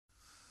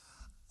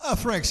A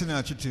Frank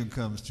Sinatra tune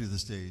comes to the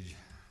stage.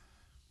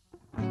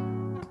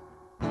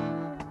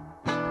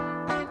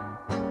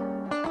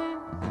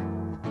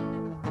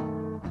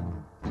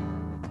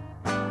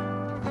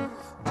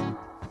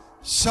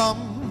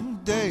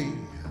 Someday,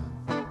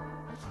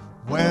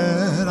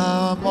 when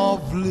I'm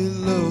awfully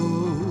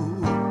low,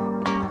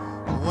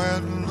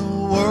 when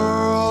the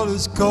world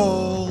is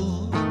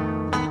cold,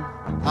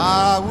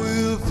 I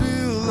will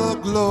feel a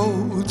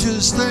glow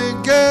just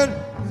thinking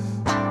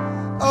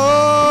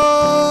of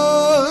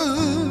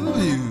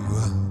you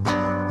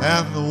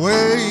and the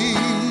way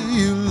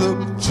you look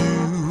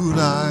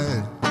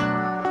tonight.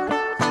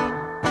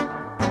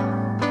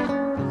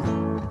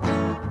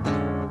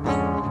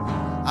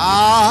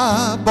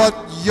 But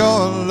you're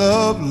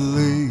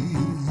lovely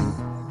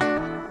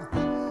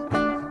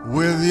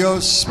with your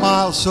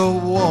smile so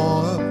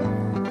warm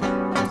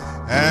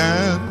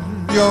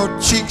and your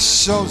cheeks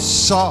so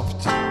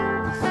soft.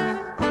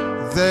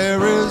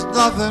 There is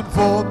nothing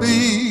for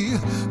me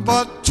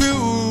but to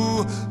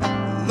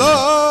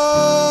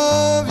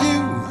love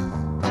you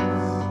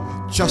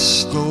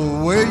just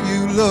the way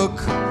you look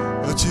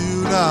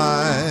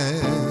tonight.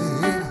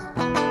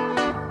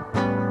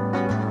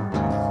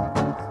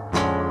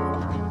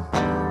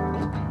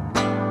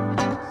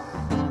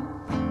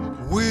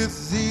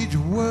 With each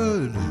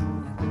word,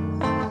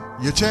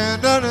 your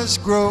tenderness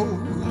grows,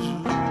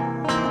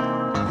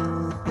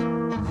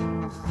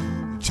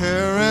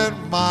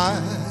 tearing my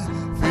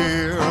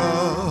fear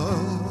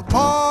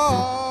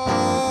apart.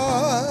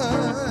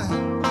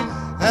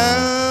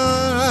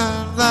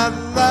 And that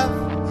laugh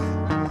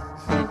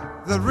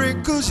that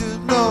wrinkles your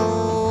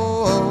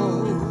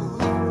nose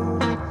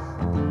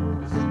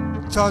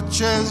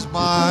touches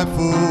my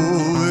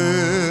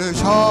foolish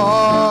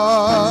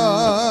heart.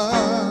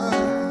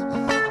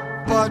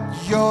 But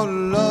you're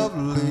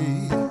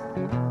lovely,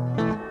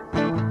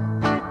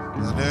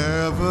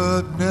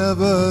 never,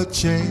 never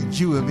change.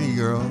 You and me,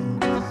 girl,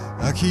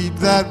 I keep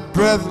that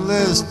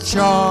breathless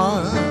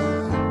charm.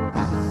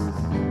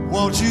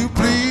 Won't you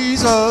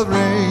please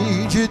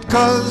arrange it,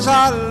 'cause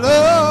I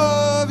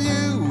love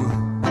you,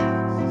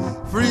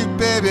 free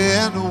baby,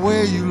 and the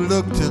way you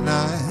look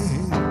tonight.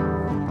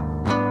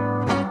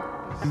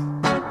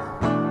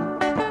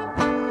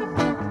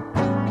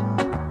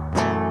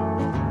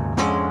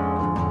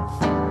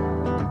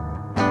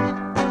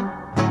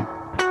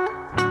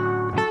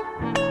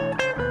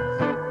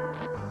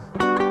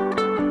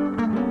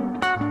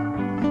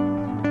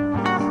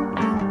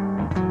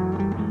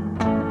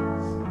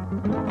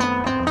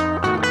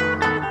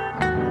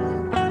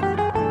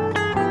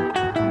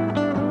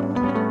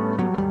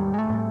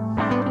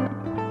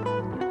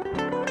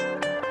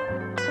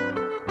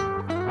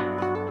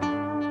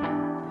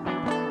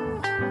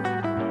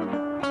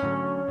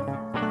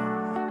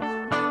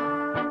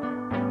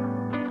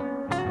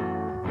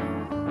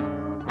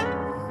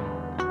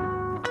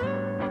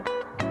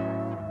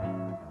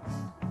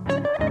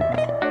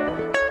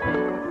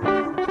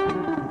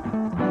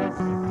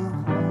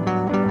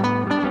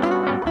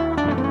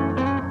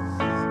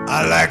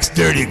 I likes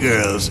dirty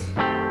girls.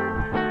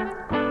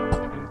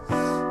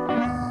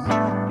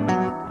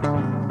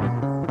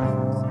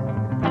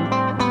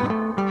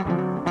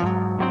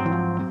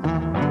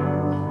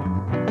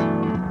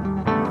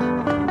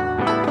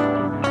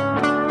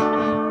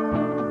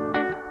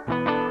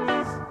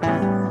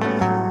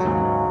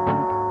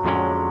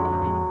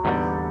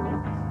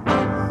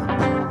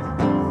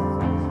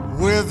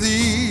 With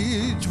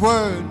each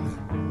word,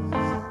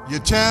 your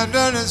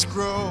tenderness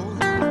grows,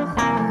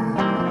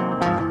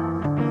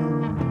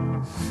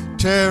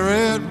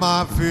 tearing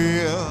my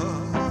fear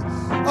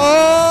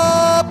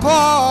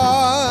apart.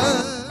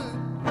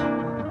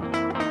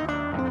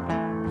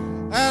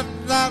 And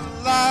that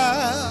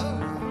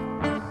laugh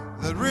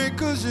that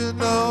wrinkles your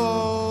nose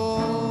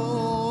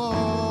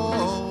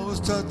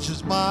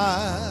touches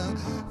my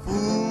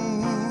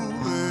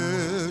foolish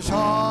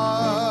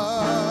heart.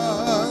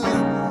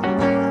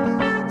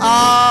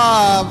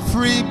 I'm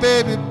free,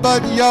 baby,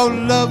 but you're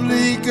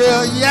lovely,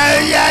 girl. Yeah,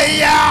 yeah,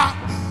 yeah.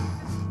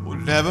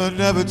 Never,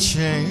 never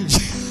change.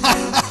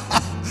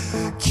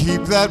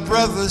 Keep that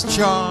breathless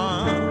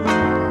charm.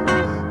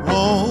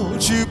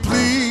 Won't you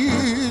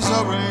please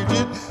arrange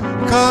it,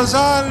 'cause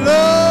I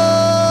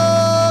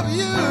love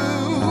you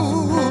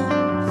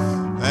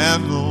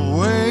and the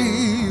way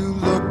you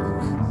look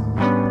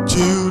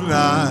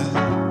tonight.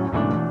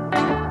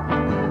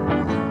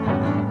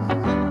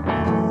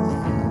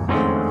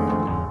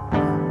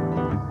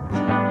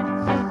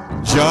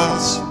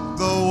 Just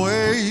the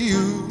way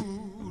you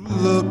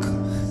look.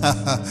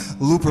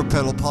 Looper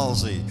pedal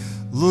palsy.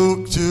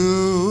 Look tonight.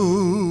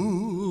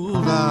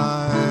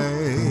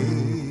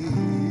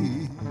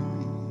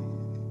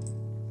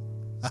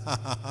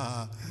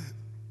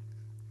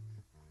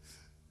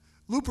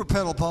 Looper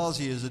pedal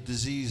palsy is a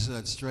disease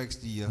that strikes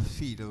the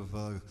feet of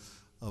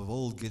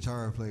old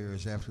guitar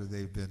players after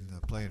they've been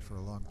playing for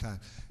a long time.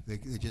 They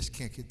just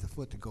can't get the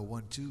foot to go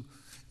 1, 2.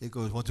 It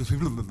goes 1, 2, 3,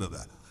 blah, blah, blah,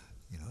 blah.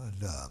 You know,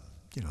 and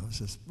it's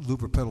this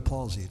Looper pedal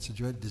palsy. It's a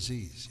dread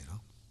disease.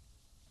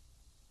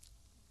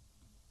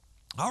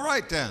 All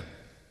right then.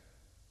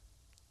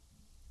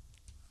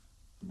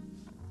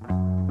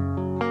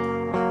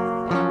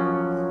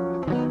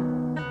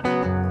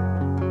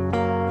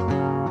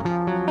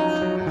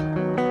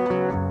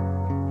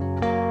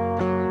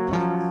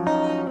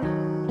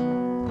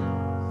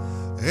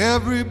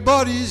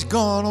 Everybody's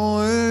gone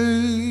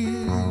away.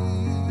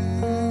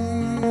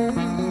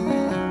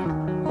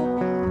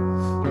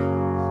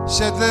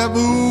 Said they're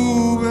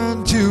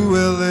moving to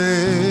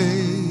LA.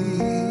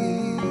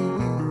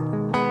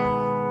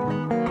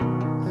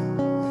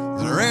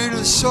 There ain't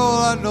a soul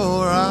I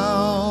know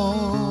around.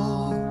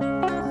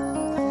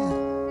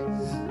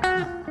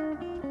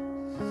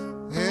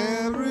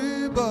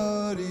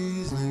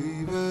 Everybody's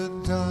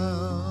leaving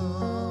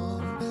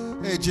town.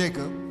 Hey,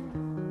 Jacob.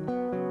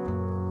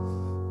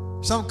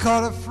 Some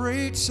caught a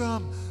freight,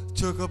 some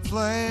took a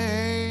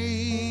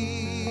plane.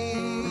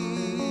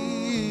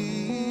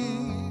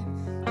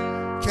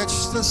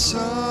 Catch the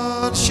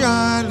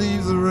sunshine,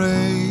 leave the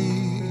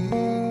rain.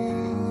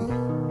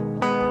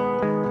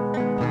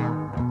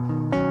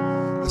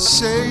 They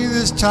say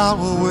this town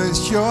will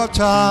waste your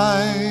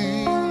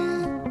time.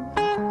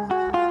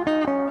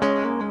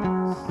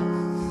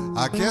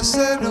 I guess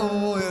they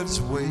know it's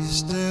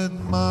wasting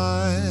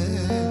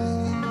mine.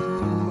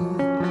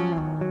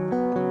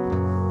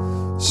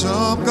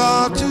 Some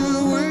got to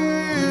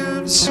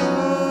win,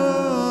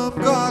 some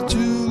got to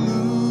lose.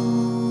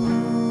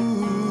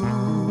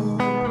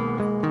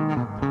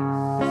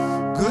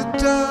 Good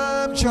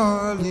time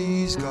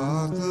Charlie's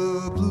got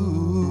the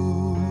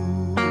blues.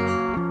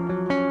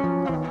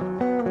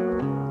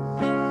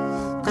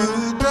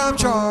 Good time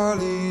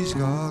Charlie's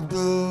got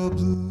the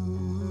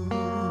blues.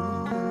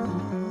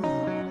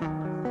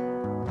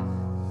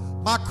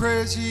 My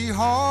crazy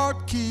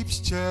heart keeps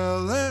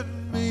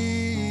telling me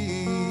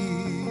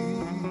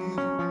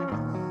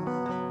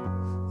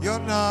you're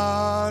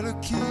not a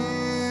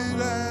kid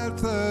at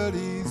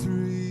 33.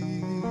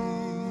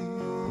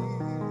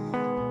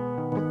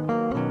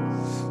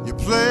 You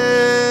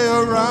play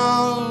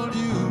around,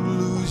 you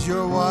lose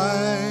your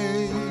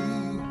wife.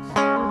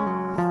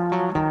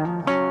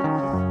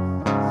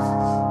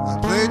 I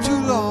play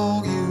too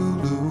long, you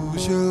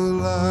lose your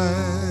life.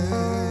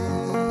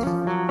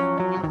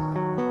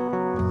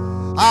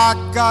 I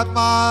got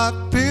my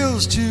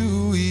pills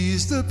to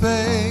ease the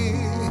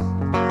pain.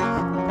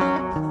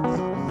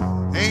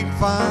 Ain't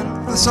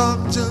find the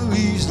sun to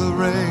ease the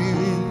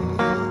rain.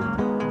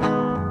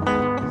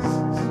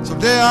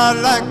 Someday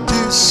I'd like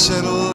to settle